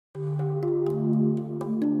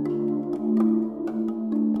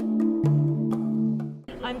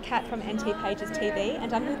Kat from NT Pages TV,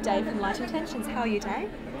 and I'm with Dave from Light Intentions. How are you, Dave?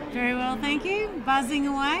 Very well, thank you. Buzzing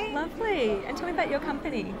away. Lovely. And tell me about your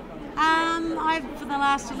company. I, for the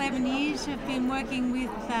last 11 years, have been working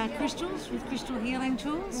with crystals, with crystal healing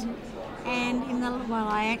tools. And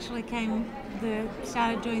I actually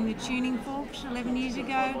started doing the tuning forks 11 years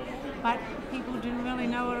ago, but people didn't really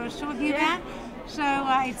know what I was talking about. So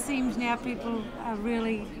it seems now people are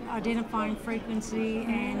really identifying frequency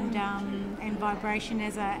and vibration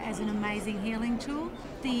as an amazing healing tool.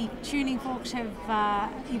 The tuning forks have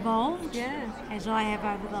evolved, as I have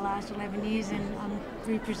over the last 11 years, and I'm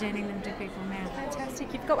representing them to people now.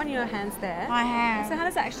 Fantastic. You've got one in your hands there. I have. So how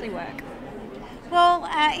does that actually work? Well,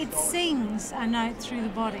 it sings a note through the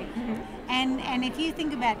body. And if you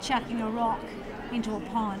think about chucking a rock into a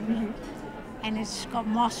pond, and it's got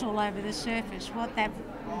moss all over the surface, what that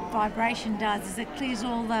vibration does is it clears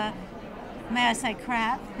all the, may I say,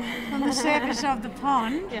 crap from the surface of the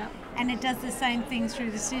pond, and it does the same thing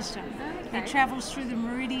through the system. It travels through the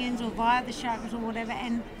meridians or via the chakras or whatever,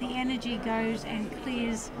 and the energy goes and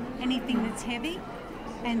clears anything that's heavy,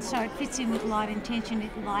 and so it fits in with Light Intention.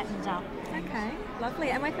 It lightens up. Okay,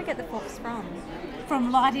 lovely. And where can we get the forks from?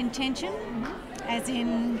 From Light Intention, as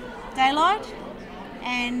in daylight,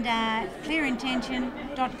 and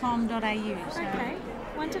clearintention.com.au. Okay,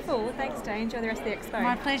 wonderful. Thanks, Day. Enjoy the rest of the expo.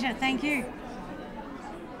 My pleasure. Thank you.